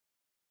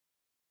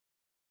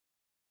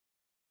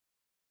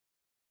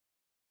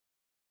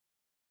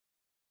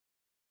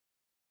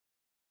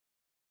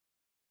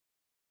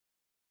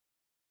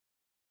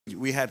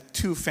we had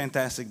 2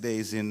 fantastic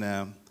days in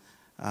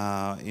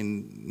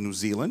New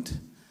Zealand,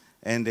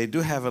 and they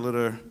do have a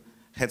little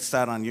head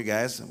start on you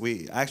guys.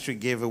 We actually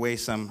gave away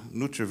some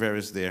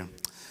Nutriveris there,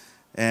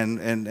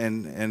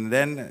 and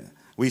then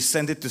we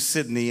sent it to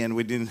Sydney, and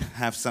we didn't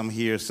have some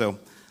here, so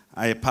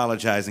I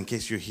apologize in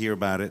case you hear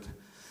about it.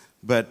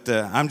 But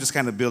I'm just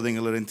kind of building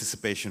a little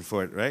anticipation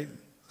for it, right?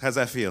 How's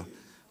that feel?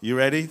 You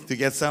ready to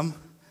get some?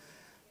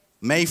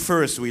 May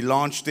 1st, we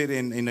launched it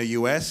in the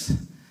U.S.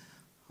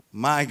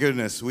 My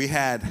goodness, we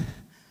had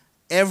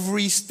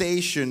every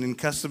station in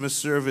customer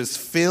service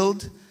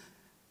filled.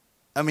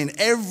 I mean,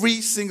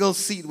 every single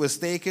seat was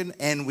taken,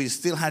 and we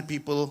still had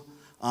people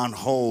on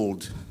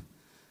hold.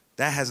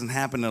 That hasn't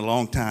happened in a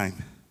long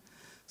time.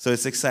 So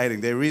it's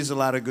exciting. There is a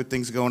lot of good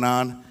things going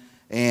on.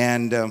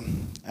 And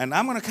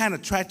I'm going to kind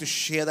of try to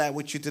share that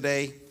with you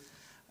today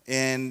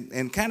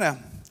and kind of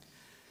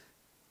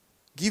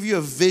give you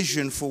a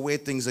vision for where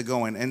things are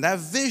going. And that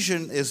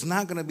vision is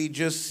not going to be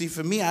just, see,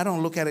 for me, I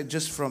don't look at it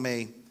just from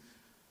a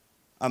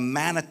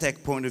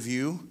Mannatech point of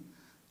view.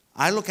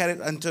 I look at it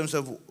in terms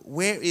of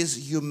where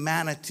is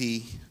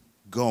humanity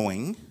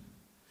going,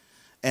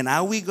 and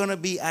are we going to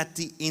be at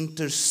the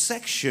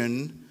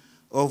intersection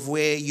of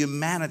where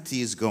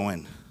humanity is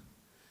going?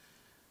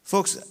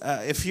 Folks,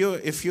 if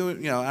you're,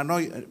 you know, I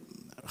know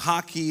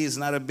hockey is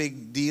not a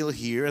big deal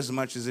here as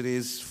much as it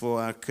is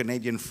for our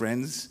Canadian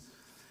friends.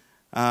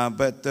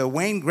 But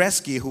Wayne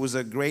Gretzky, who was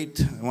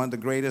one of the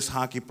greatest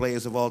hockey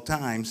players of all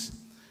times,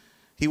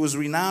 he was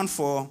renowned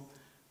for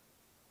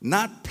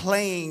not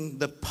playing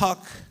the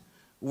puck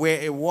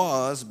where it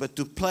was, but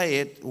to play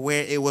it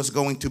where it was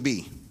going to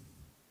be.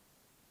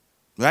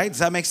 Right? Does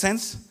that make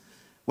sense?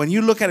 When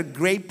you look at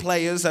great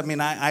players, I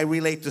mean, I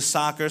relate to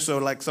soccer, so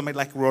like somebody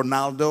like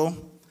Ronaldo,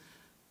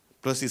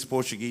 plus he's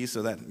Portuguese,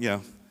 so that, you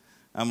know,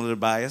 I'm a little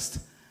biased.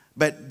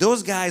 But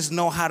those guys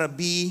know how to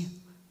be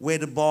where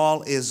the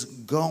ball is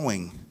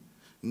going,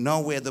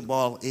 know where the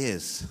ball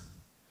is.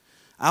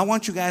 I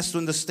want you guys to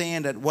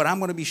understand that what I'm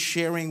going to be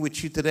sharing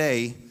with you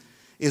today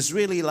is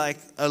really like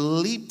a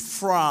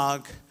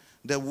leapfrog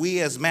that we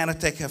as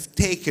Mannatech have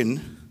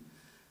taken.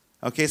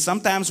 Okay,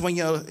 sometimes when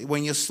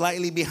you're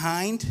slightly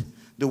behind,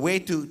 the way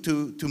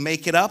to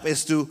make it up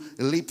is to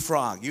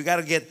leapfrog. You got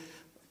to get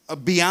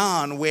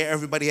beyond where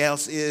everybody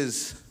else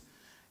is.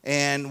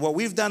 And what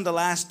we've done the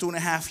last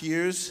 2.5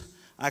 years,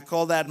 I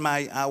call that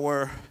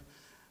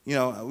you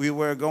know, we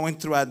were going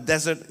through a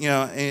desert, you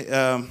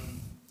know,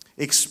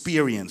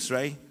 experience,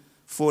 right?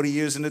 40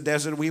 years in the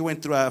desert. We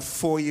went through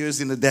 4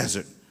 years in the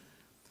desert.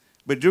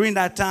 But during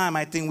that time,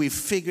 I think we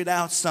figured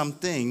out some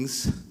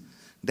things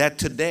that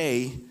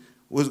today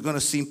was going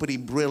to seem pretty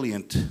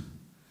brilliant,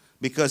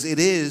 because it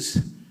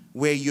is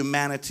where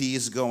humanity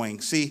is going.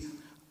 See,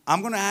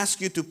 I'm going to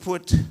ask you to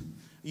put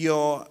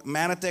your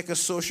Mannatech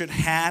associate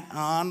hat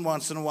on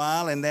once in a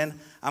while, and then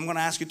I'm going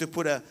to ask you to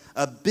put a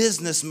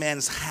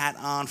businessman's hat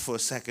on for a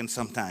second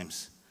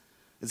sometimes.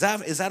 Is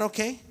that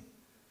okay?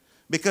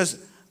 Because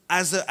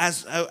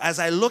as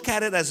I look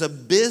at it as a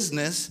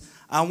business,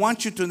 I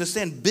want you to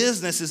understand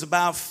business is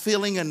about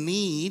filling a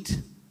need,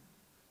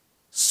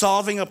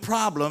 solving a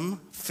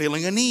problem,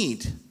 filling a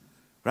need,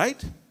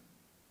 right?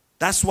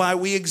 That's why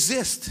we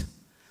exist.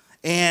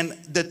 And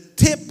the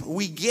tip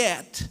we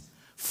get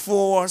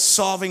for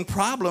solving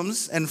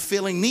problems and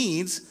filling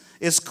needs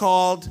is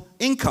called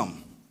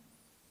income.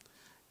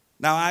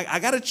 Now, I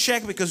got to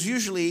check, because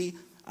usually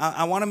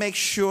I want to make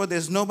sure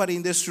there's nobody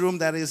in this room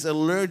that is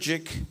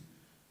allergic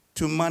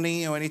to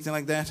money or anything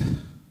like that.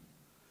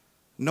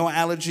 No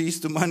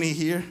allergies to money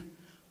here?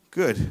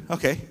 Good,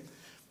 okay.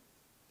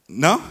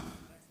 No?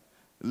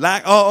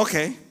 Oh,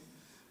 okay.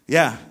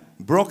 Yeah,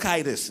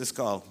 bronchitis it's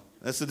called.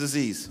 That's a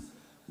disease,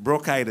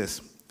 bronchitis.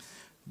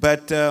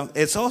 But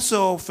it's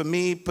also, for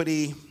me,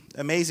 pretty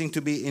amazing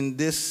to be in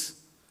this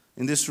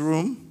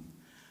room.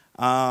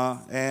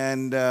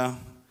 We're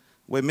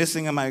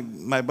missing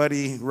my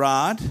buddy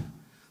Rod,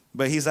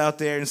 but he's out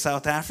there in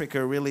South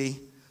Africa really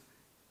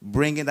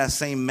bringing that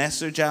same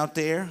message out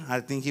there.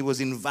 I think he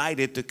was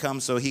invited to come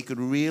so he could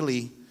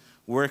really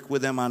work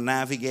with them on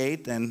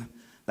Navigate, and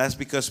that's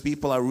because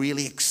people are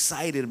really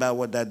excited about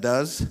what that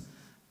does.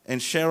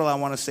 And Cheryl, I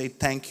want to say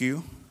thank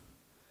you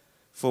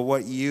for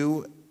what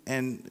you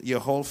and your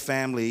whole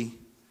family,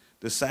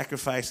 the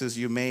sacrifices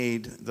you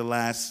made the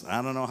last,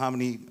 I don't know how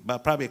many, but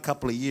probably a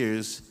couple of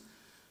years,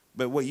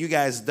 but what you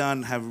guys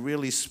done have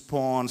really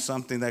spawned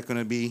something that's going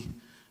to be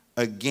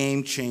a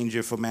game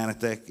changer for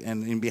Mannatech.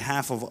 And in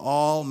behalf of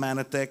all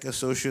Mannatech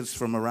associates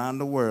from around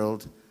the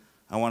world,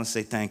 I want to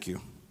say thank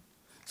you.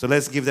 So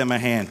let's give them a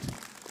hand.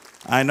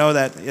 I know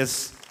that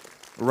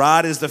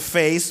Rod is the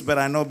face, but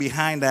I know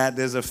behind that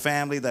there's a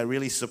family that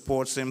really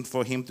supports him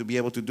for him to be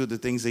able to do the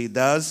things that he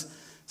does.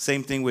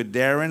 Same thing with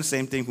Darren,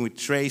 same thing with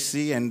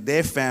Tracy and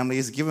their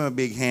families. Give them a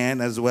big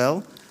hand as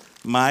well.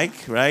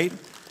 Mike, right?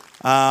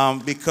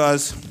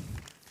 Because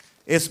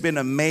it's been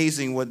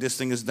amazing what this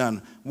thing has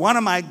done. One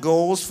of my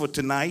goals for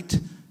tonight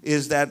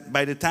is that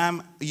by the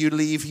time you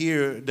leave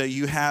here, that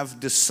you have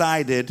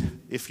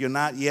decided, if you're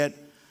not yet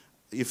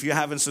if you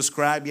haven't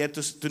subscribed yet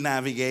to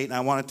Navigate, I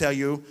want to tell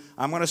you,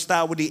 I'm going to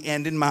start with the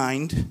end in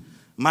mind.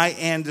 My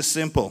end is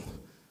simple.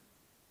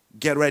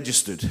 Get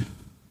registered.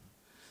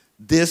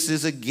 This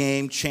is a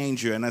game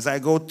changer. And as I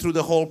go through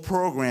the whole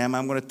program,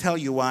 I'm going to tell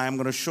you why. I'm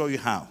going to show you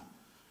how.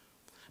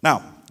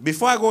 Now,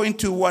 before I go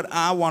into what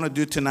I want to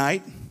do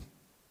tonight,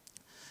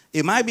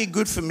 it might be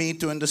good for me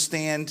to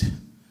understand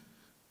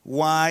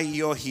why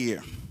you're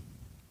here.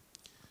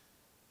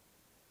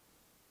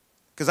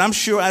 Because I'm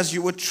sure as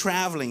you were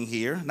traveling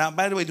here, now,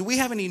 by the way, do we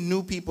have any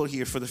new people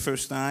here for the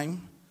first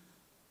time?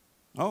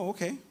 Oh,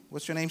 okay.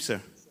 What's your name, sir?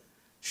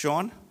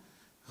 Sean?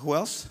 Who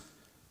else?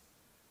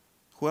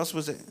 Who else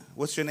was it?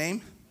 What's your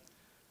name?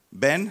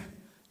 Ben?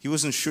 He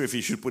wasn't sure if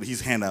he should put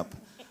his hand up.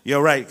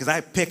 You're right, because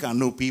I pick on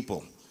new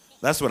people.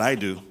 That's what I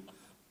do.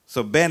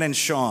 So Ben and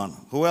Sean.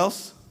 Who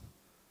else?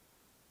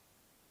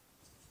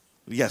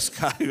 Yes,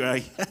 Kyle,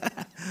 right?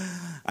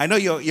 I know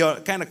you're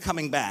kind of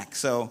coming back.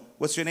 So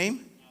what's your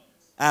name?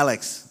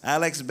 Alex.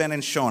 Alex, Ben,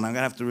 and Sean. I'm going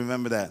to have to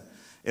remember that.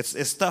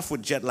 It's tough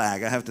with jet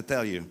lag, I have to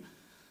tell you.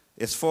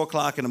 It's 4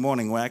 o'clock in the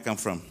morning where I come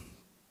from.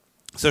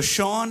 So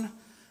Sean,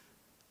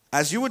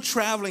 as you were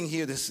traveling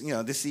here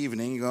this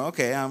evening, you go,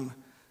 okay,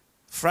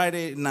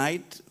 Friday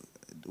night.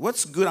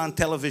 What's good on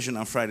television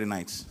on Friday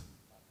nights?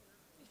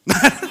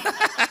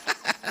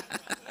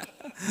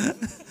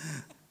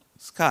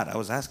 Scott, I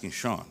was asking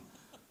Sean.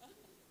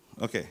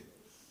 Okay.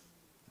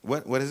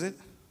 What is it?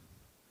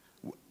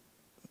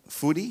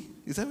 Foodie?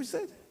 Is that what you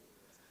said?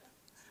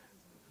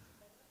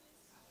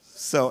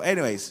 So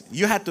anyways,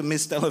 you had to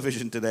miss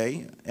television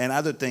today and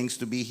other things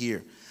to be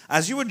here.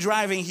 As you were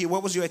driving here,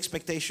 what was your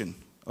expectation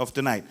of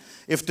tonight?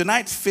 If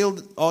tonight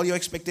filled all your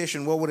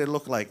expectation, what would it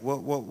look like?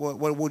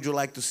 What would you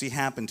like to see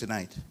happen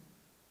tonight?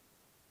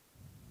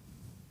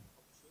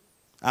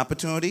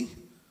 Opportunity?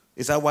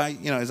 Is that why,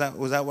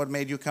 was that what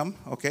made you come?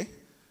 Okay.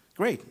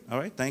 Great. All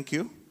right. Thank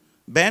you.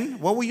 Ben,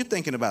 what were you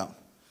thinking about?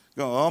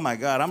 Go, oh my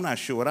God, I'm not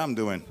sure what I'm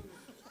doing.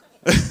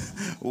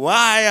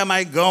 Why am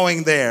I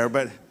going there?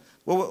 But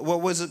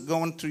what was it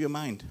going through your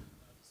mind?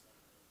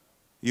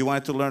 You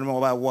wanted to learn more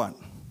about what?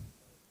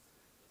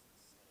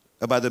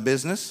 About the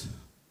business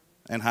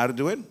and how to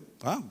do it?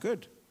 Oh,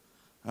 good.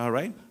 All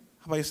right.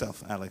 How about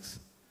yourself, Alex?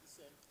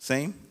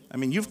 Same? I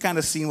mean, you've kind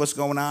of seen what's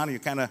going on.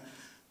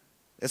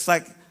 It's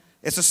like,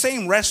 it's the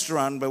same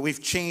restaurant, but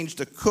we've changed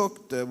the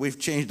cook, we've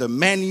changed the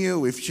menu,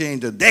 we've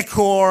changed the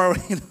decor,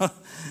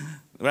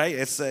 right?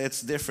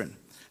 It's different.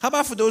 How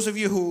about for those of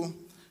you who,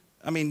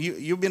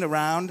 you've been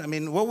around.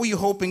 What were you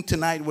hoping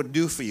tonight would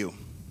do for you?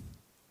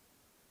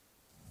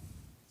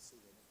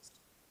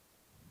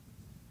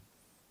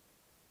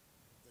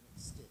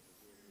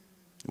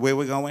 Where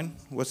we're going?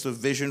 What's the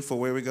vision for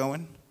where we're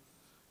going?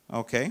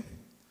 Okay.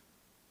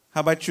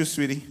 How about you,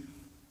 sweetie?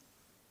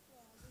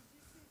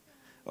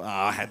 Well,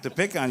 I had to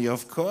pick on you,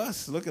 of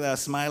course. Look at that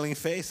smiling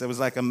face. It was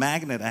like a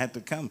magnet. I had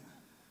to come.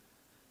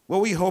 What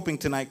were you hoping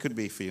tonight could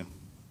be for you?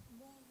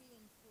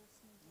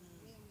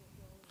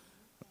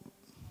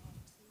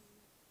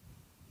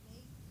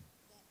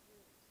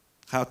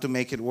 How to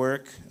make it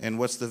work, and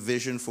what's the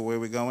vision for where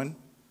we're going?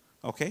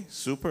 Okay,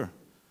 super.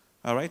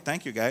 All right,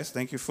 thank you, guys.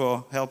 Thank you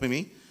for helping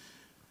me.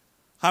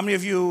 How many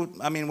of you,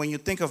 when you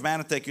think of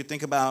Mannatech, you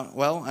think about,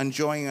 well,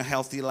 enjoying a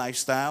healthy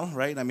lifestyle,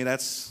 right?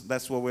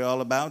 That's what we're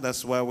all about.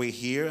 That's why we're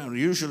here. And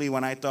usually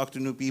when I talk to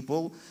new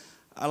people,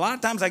 a lot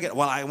of times I get,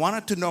 well, I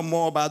wanted to know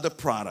more about the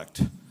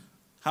product.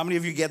 How many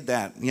of you get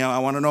that? I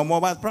want to know more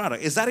about the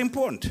product. Is that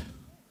important?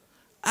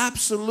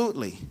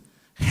 Absolutely.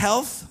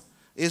 Health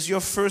is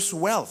your first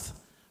wealth,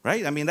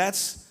 right? And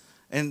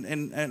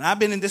I've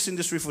been in this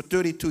industry for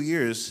 32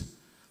 years.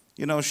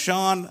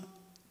 Sean,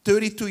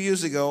 32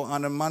 years ago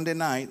on a Monday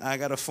night, I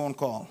got a phone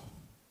call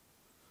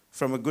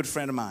from a good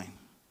friend of mine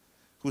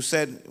who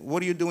said,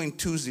 what are you doing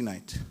Tuesday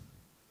night?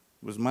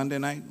 It was Monday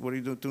night. What are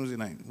you doing Tuesday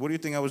night? What do you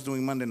think I was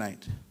doing Monday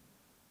night?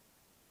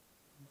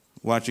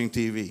 Watching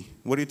TV.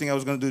 What do you think I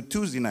was going to do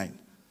Tuesday night?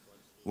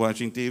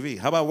 Watching TV.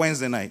 How about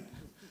Wednesday night?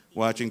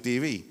 Watching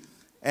TV.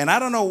 And I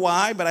don't know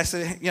why, but I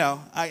said,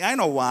 I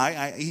know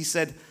why. He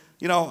said,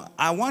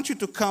 I want you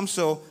to come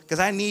because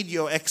I need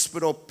your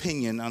expert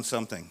opinion on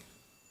something.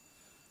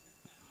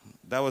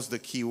 That was the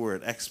key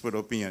word, expert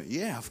opinion.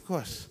 Yeah, of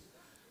course.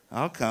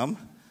 I'll come.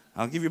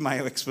 I'll give you my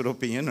expert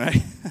opinion,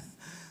 right?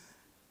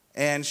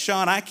 And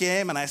Sean, I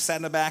came and I sat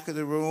in the back of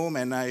the room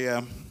and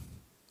I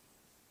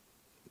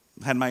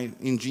had my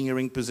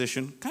engineering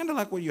position, kind of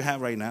like what you have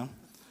right now.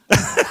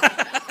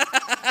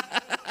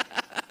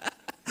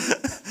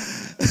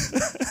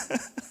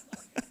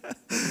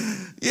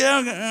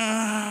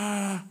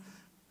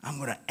 I'm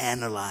going to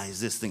analyze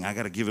this thing. I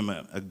got to give him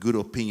a good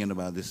opinion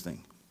about this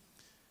thing.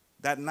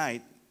 That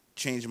night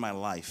changed my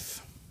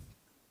life.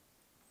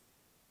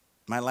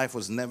 My life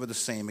was never the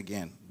same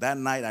again. That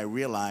night I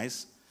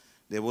realized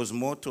there was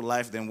more to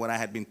life than what I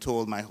had been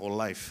told my whole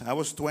life. I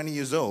was 20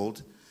 years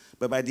old,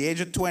 but by the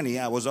age of 20,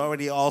 I was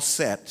already all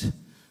set.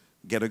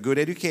 Get a good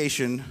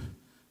education,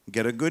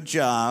 get a good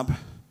job,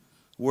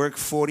 work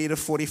 40 to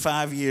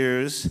 45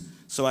 years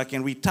so I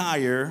can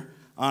retire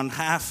on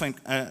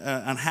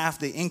half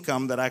the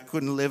income that I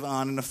couldn't live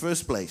on in the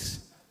first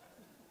place.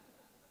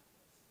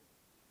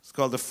 It's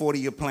called the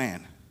 40-year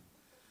plan.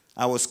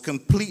 I was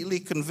completely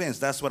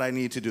convinced that's what I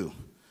needed to do.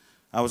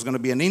 I was going to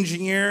be an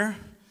engineer.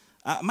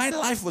 My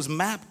life was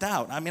mapped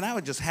out. I mean, I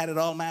just had it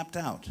all mapped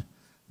out.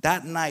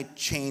 That night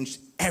changed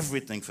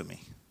everything for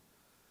me.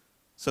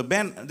 So,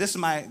 Ben, this is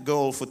my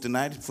goal for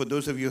tonight. For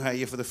those of you who are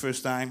here for the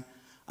first time,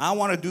 I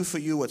want to do for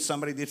you what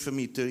somebody did for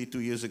me 32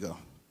 years ago.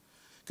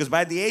 Because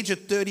by the age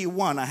of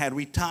 31, I had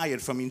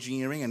retired from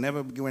engineering and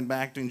never went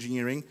back to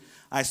engineering.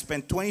 I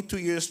spent 22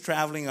 years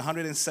traveling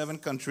 107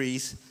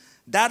 countries.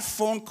 That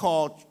phone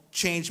call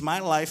changed my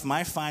life,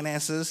 my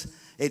finances.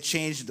 It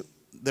changed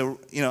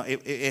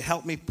it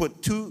helped me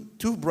put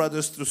two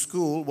brothers through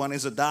school. One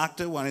is a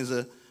doctor, one is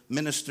a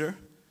minister.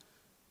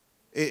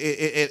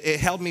 It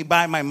helped me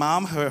buy my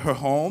mom her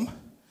home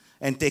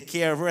and take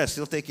care of her. I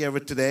still take care of her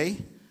today.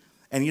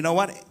 And you know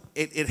what?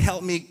 It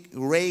helped me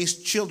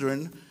raise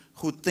children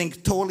who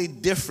think totally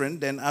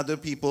different than other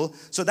people.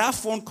 So that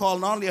phone call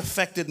not only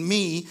affected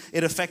me,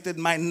 it affected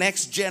my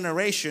next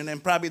generation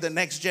and probably the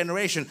next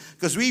generation.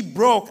 Because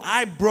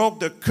I broke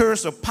the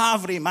curse of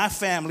poverty in my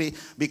family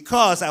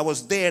because I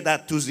was there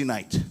that Tuesday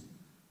night.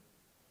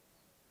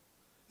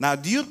 Now,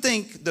 do you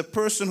think the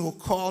person who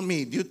called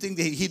me, do you think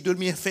that he did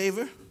me a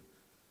favor?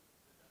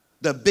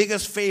 The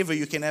biggest favor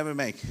you can ever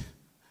make,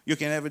 you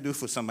can ever do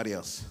for somebody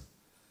else.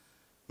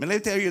 Let me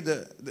tell you,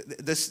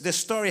 the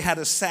story had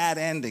a sad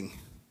ending.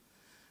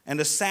 And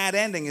the sad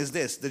ending is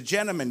this. The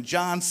gentleman,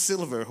 John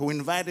Silver, who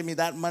invited me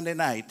that Monday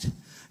night,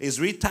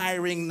 is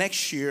retiring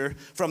next year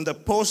from the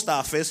post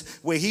office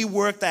where he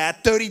worked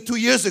at 32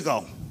 years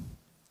ago. Does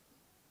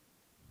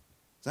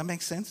that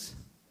make sense?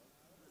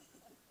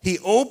 He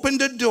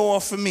opened the door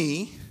for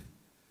me,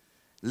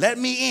 let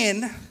me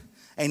in,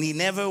 and he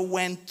never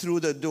went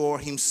through the door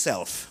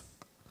himself.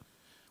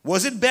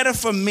 Was it better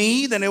for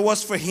me than it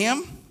was for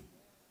him?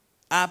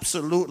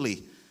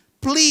 Absolutely.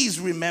 Please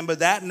remember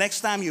that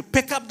next time you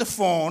pick up the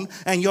phone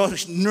and you're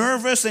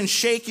nervous and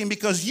shaking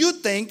because you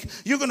think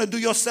you're going to do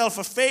yourself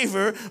a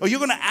favor or you're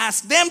going to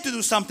ask them to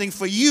do something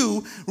for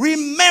you.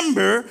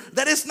 Remember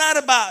that it's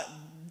not about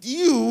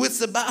you,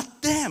 it's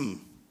about them.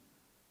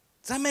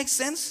 Does that make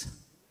sense?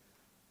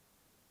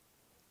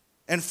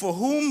 And for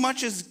whom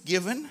much is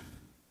given,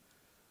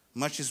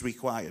 much is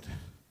required.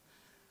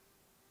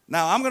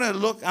 Now, I'm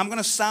going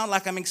to sound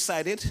like I'm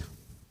excited.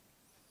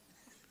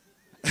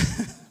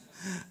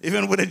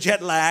 Even with a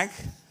jet lag.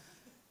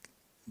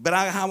 But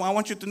I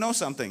want you to know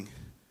something.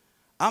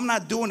 I'm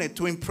not doing it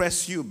to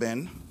impress you,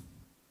 Ben.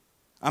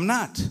 I'm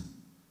not.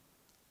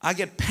 I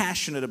get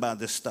passionate about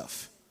this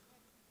stuff.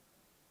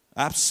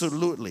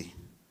 Absolutely.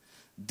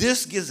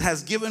 This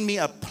has given me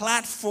a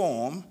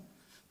platform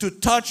to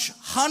touch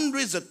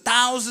hundreds of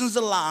thousands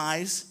of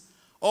lives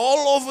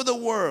all over the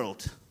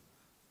world.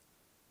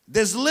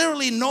 There's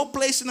literally no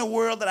place in the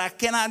world that I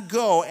cannot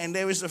go and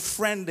there is a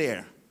friend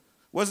there.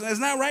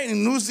 Isn't that right?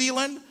 In New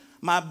Zealand,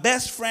 my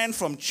best friend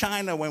from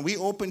China, when we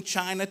opened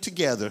China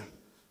together,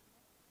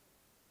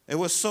 it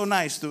was so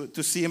nice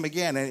to see him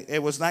again. And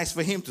it was nice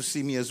for him to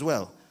see me as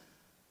well.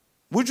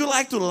 Would you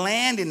like to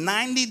land in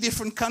 90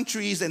 different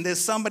countries and there's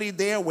somebody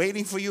there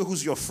waiting for you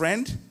who's your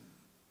friend?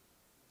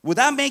 Would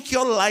that make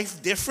your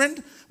life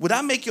different? Would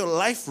that make your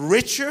life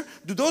richer?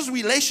 Do those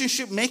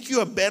relationships make you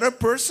a better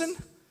person?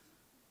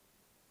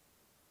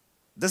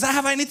 Does that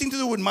have anything to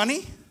do with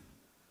money?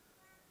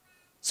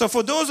 So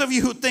for those of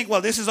you who think, well,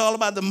 this is all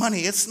about the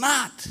money, it's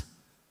not.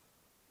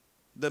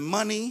 The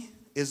money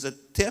is a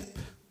tip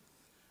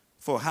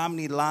for how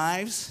many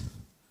lives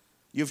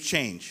you've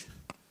changed.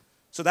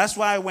 So that's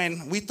why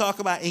when we talk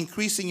about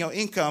increasing your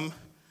income,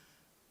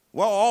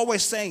 what we're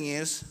always saying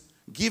is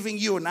giving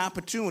you an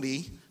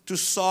opportunity to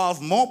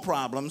solve more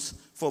problems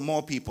for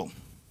more people.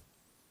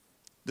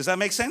 Does that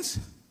make sense?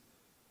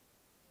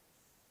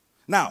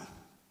 Now,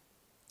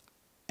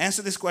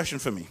 answer this question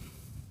for me.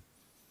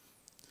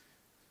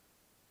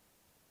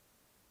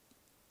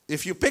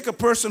 If you pick a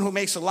person who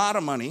makes a lot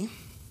of money,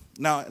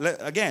 now,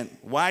 again,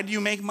 why do you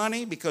make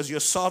money? Because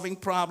you're solving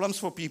problems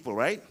for people,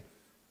 right?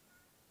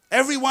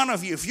 Every one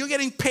of you, if you're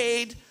getting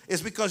paid,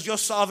 it's because you're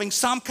solving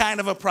some kind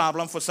of a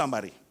problem for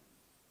somebody.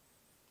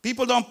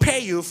 People don't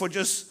pay you for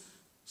just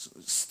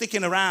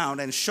sticking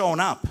around and showing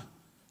up.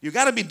 You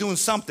got to be doing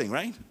something,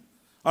 right?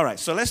 All right,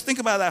 so let's think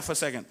about that for a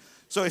second.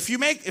 So if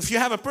you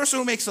have a person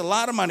who makes a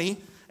lot of money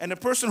and a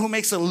person who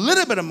makes a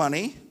little bit of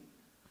money,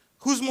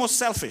 who's more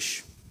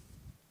selfish?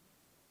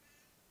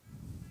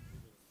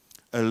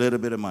 A little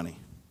bit of money.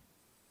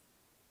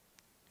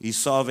 He's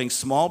solving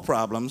small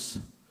problems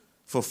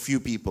for few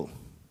people.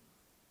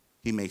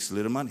 He makes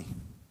little money.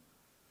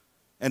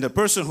 And the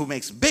person who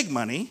makes big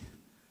money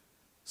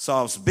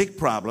solves big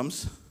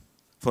problems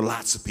for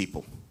lots of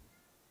people.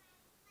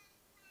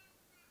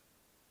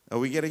 Are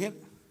we getting it?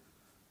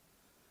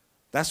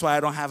 That's why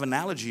I don't have an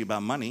analogy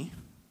about money.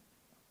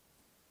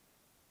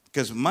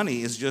 Because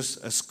money is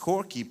just a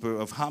scorekeeper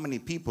of how many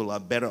people are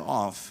better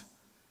off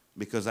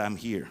because I'm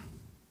here.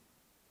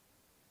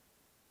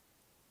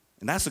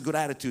 And that's a good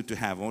attitude to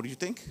have, don't you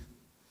think?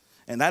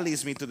 And that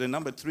leads me to the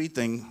number 3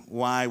 thing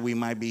why we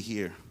might be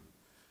here.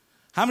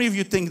 How many of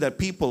you think that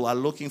people are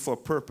looking for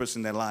purpose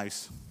in their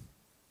lives?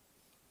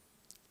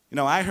 You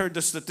know, I heard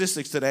the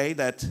statistics today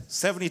that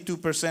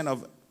 72%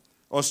 of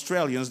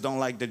Australians don't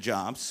like their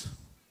jobs,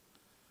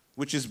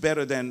 which is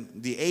better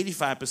than the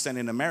 85%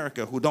 in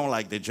America who don't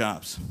like their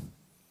jobs.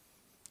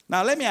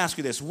 Now, let me ask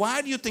you this.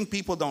 Why do you think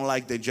people don't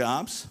like their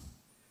jobs?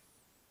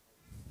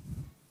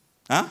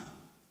 Huh?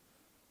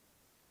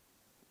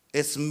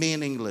 It's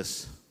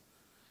meaningless.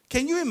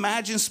 Can you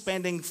imagine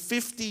spending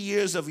 50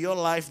 years of your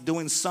life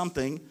doing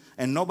something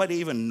and nobody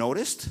even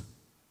noticed?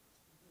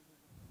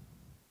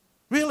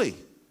 Really?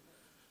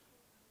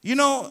 You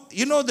know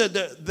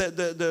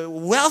the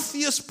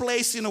wealthiest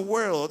place in the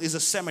world is a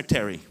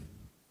cemetery.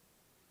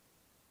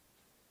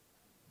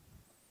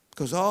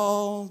 Because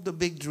all the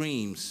big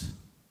dreams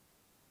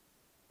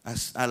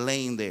are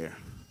laying there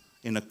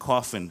in a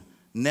coffin,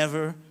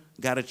 never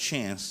got a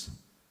chance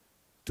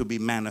to be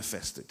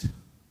manifested.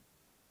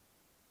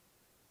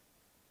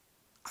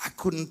 I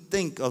couldn't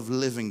think of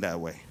living that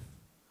way.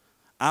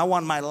 I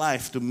want my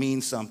life to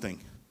mean something.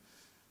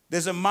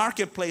 There's a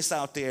marketplace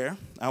out there.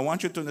 I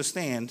want you to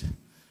understand,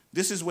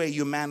 this is where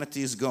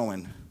humanity is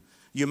going.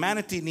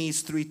 Humanity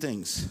needs 3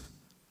 things: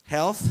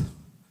 health,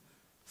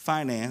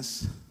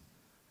 finance,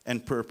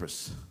 and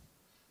purpose.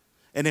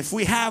 And if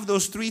we have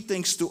those 3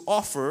 things to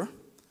offer,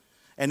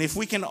 and if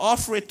we can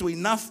offer it to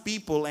enough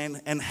people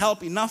and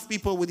help enough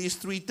people with these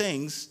 3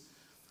 things,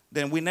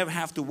 then we never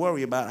have to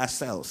worry about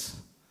ourselves.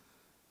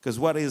 Because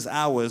what is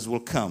ours will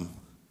come.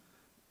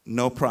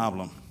 No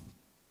problem.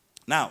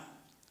 Now,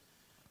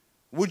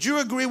 would you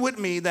agree with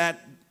me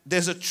that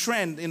there's a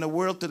trend in the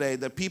world today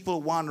that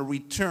people want to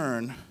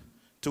return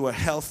to a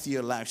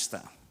healthier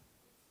lifestyle?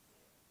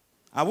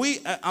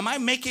 Am I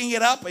making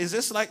it up? Is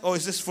this or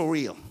is this for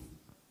real?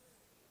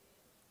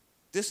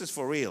 This is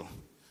for real.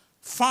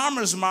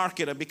 Farmers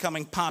market are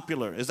becoming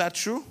popular. Is that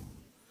true?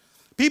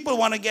 People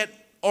want to get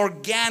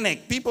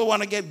organic. People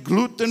want to get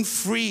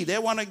gluten-free. They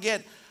want to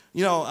get,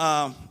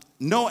 no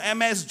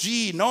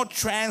MSG, no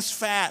trans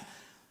fat.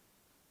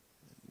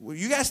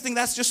 You guys think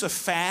that's just a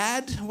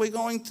fad we're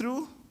going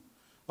through?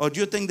 Or do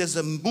you think there's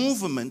a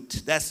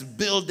movement that's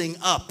building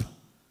up?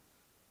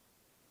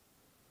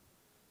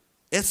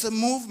 It's a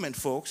movement,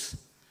 folks.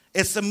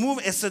 It's a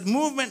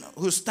movement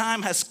whose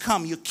time has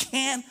come. You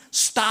can't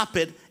stop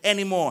it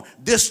anymore.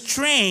 This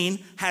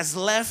train has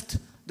left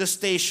the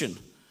station.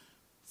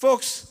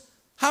 Folks,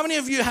 how many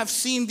of you have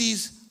seen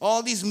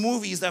all these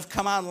movies that have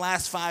come out in the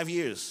last 5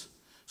 years?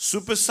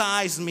 Super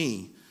Size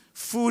Me,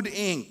 Food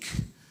Inc.,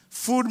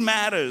 Food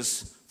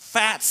Matters,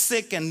 Fat,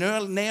 Sick, and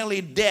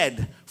Nearly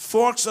Dead,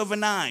 Forks Over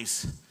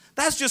Knives.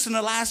 That's just in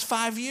the last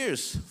 5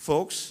 years,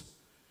 folks.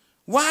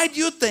 Why do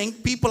you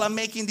think people are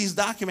making these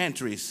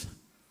documentaries?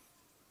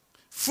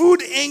 Food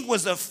Inc.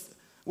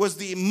 was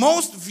the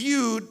most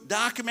viewed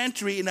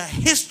documentary in the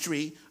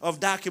history of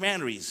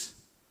documentaries.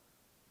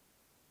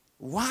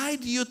 Why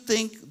do you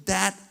think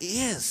that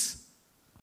is?